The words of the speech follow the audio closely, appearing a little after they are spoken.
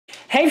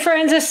Hey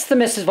friends, this is the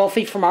Mrs.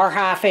 Wolfie from Our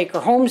Half Acre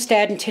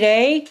Homestead, and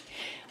today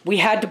we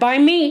had to buy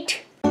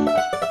meat.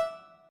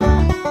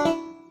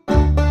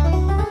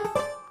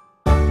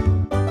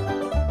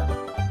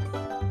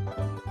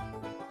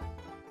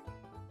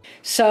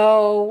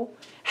 So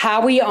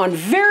Howie, on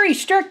very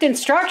strict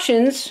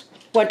instructions,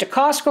 went to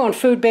Costco and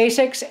Food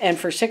Basics, and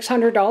for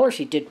 $600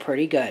 he did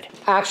pretty good.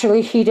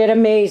 Actually, he did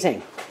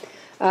amazing.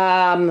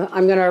 I'm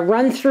going to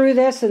run through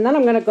this and then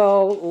I'm going to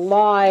go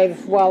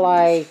live while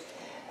I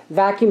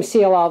vacuum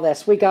seal all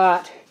this. We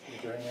got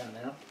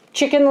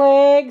chicken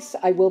legs.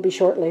 I will be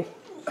shortly.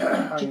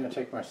 I'm going to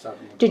take my stuff.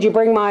 Did you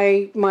bring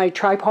my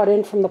tripod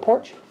in from the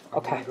porch?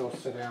 Okay. I'm going to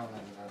go sit down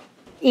and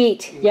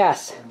eat,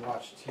 yes. And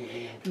watch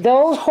TV.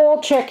 Those whole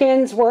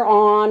chickens were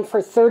on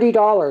for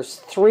 $30.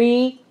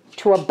 3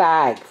 to a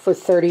bag for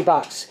 30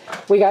 bucks.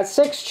 We got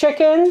 6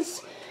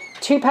 chickens,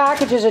 2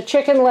 packages of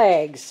chicken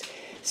legs,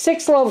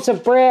 6 loaves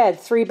of bread,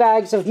 3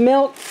 bags of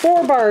milk,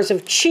 4 bars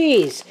of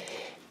cheese,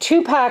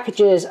 2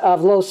 packages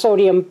of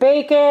low-sodium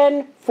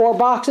bacon, 4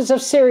 boxes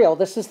of cereal.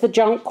 This is the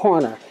junk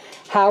corner.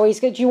 Howie's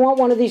good. Do you want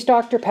one of these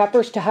Dr.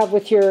 Peppers to have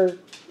with your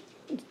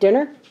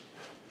dinner?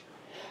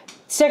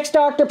 6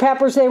 Dr.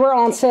 Peppers. They were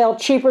on sale,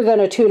 cheaper than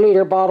a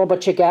 2-liter bottle,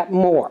 but you get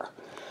more.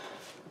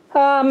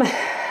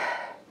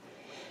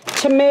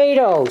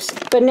 Tomatoes,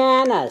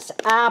 bananas,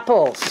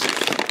 apples,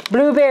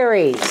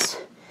 blueberries,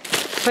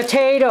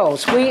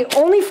 potatoes.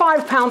 Only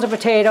 5 pounds of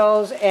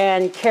potatoes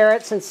and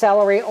carrots and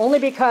celery, only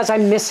because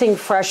I'm missing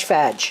fresh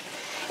veg.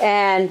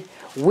 And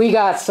we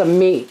got some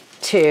meat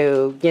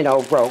to,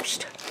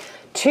 roast.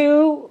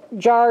 2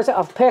 jars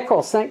of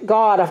pickles. Thank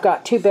God I've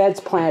got 2 beds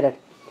planted.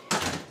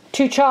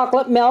 2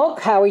 chocolate milk.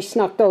 Howie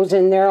snuck those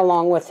in there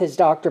along with his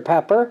Dr.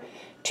 Pepper.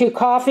 2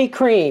 coffee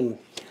cream.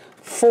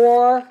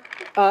 4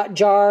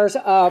 jars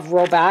of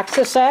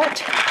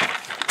Robaxacet.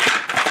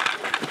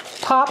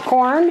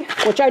 Popcorn,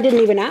 which I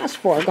didn't even ask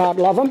for, God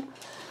love them.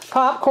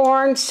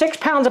 Popcorn, 6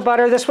 pounds of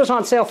butter. This was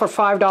on sale for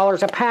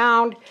 $5 a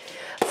pound.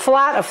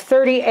 Flat of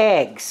 30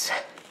 eggs.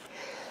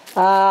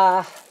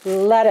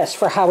 Lettuce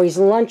for Howie's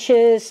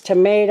lunches,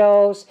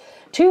 tomatoes,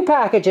 2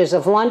 packages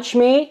of lunch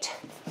meat.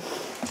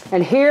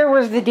 And here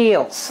were the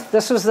deals.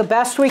 This was the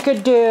best we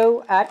could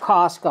do at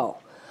Costco.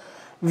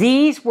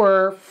 These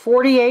were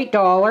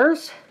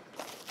 $48.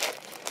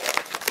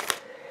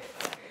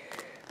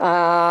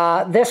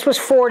 This was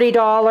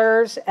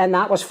 $40 and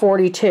that was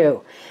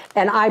 $42.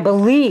 And I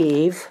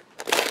believe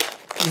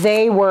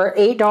they were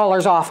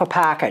 $8 off a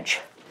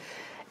package.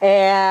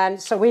 And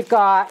so we've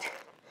got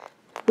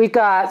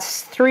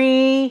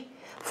 3,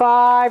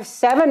 5,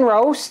 7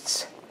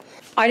 roasts.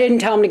 I didn't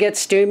tell him to get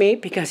stew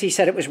meat because he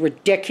said it was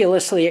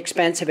ridiculously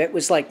expensive. It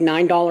was like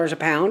 $9 a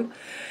pound.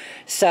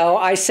 So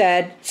I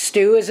said,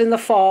 stew is in the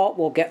fall,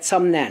 we'll get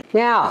some then.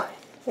 Now,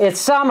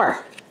 it's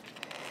summer.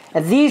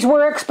 And these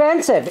were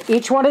expensive.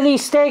 Each one of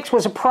these steaks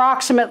was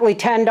approximately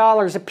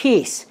 $10 a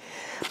piece.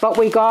 But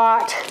we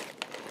got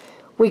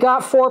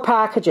 4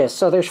 packages.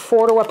 So there's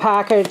 4 to a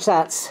package.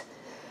 That's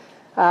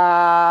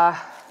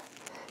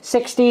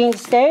 16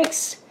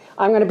 steaks.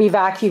 I'm going to be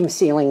vacuum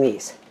sealing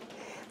these.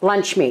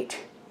 Lunch meat.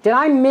 Did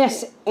I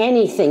miss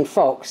anything,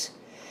 folks,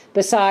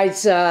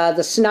 besides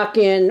the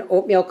snuck-in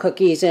oatmeal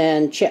cookies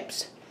and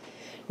chips?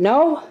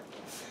 No?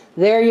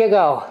 There you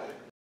go.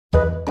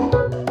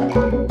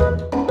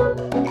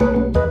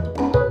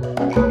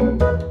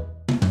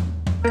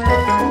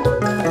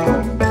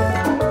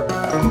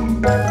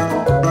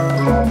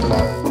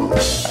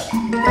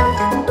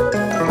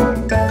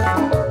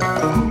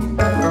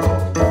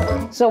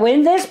 So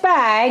in this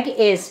bag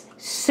is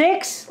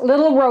 6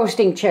 little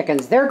roasting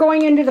chickens. They're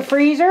going into the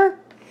freezer,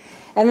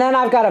 and then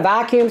I've got to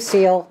vacuum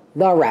seal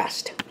the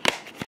rest.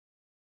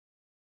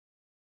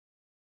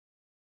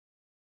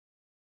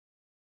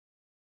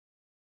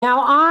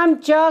 Now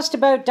I'm just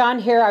about done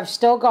here. I've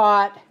still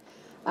got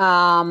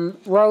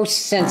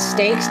roasts and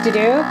steaks to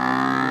do.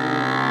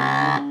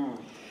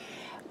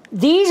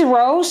 These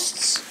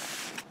roasts,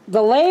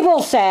 the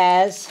label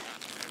says,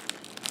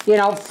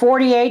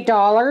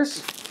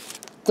 $48.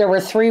 There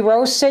were 3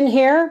 roasts in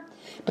here,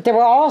 but there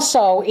were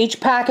also, each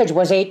package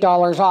was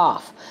 $8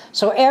 off.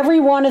 So every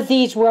one of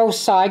these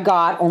roasts I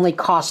got only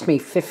cost me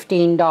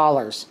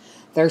 $15.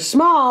 They're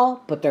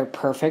small, but they're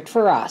perfect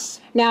for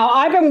us. Now,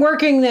 I've been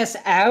working this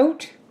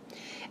out,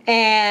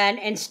 and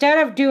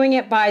instead of doing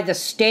it by the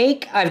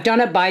steak, I've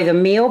done it by the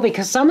meal,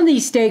 because some of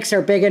these steaks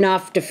are big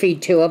enough to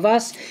feed 2 of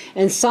us,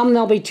 and some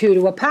there'll be 2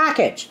 to a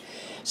package.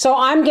 So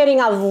I'm getting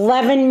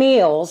 11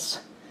 meals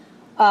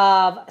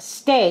of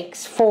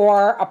steaks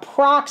for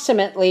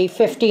approximately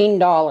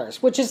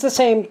 $15, which is the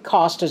same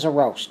cost as a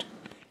roast.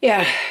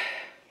 Yeah.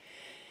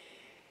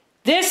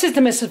 This is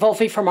the Mrs.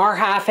 Wolfie from Our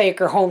Half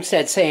Acre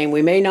Homestead saying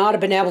we may not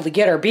have been able to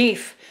get our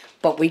beef,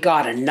 but we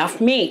got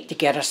enough meat to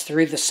get us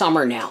through the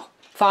summer now.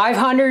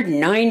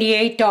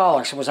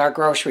 $598 was our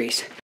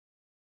groceries.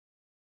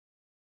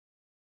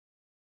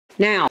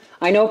 Now,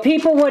 I know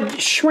people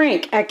would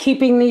shrink at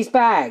keeping these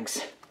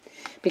bags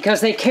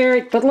because they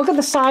carry, but look at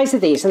the size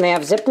of these, and they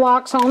have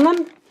Ziplocs on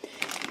them.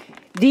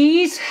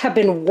 These have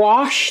been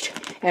washed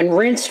and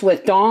rinsed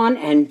with Dawn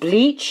and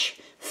bleach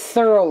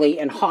thoroughly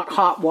in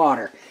hot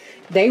water.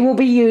 They will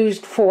be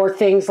used for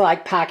things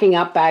like packing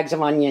up bags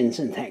of onions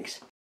and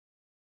things.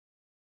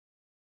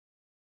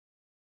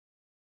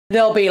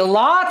 There'll be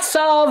lots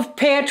of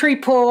pantry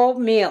pull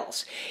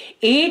meals.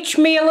 Each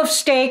meal of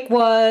steak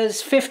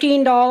was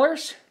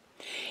 $15.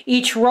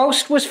 Each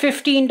roast was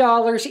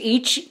 $15.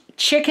 Each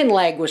chicken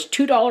leg was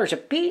 $2 a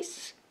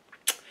piece.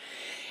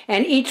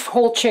 And each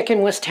whole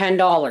chicken was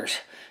 $10.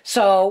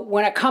 So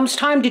when it comes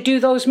time to do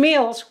those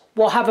meals,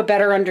 we'll have a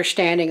better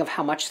understanding of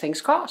how much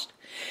things cost.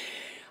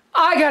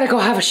 I gotta go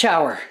have a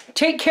shower.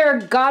 Take care,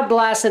 God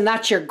bless, and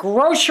that's your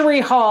grocery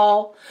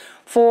haul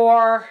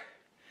for,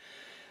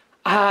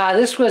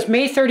 this was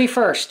May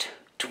 31st,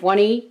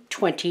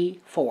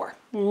 2024.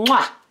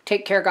 Mwah!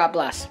 Take care, God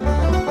bless.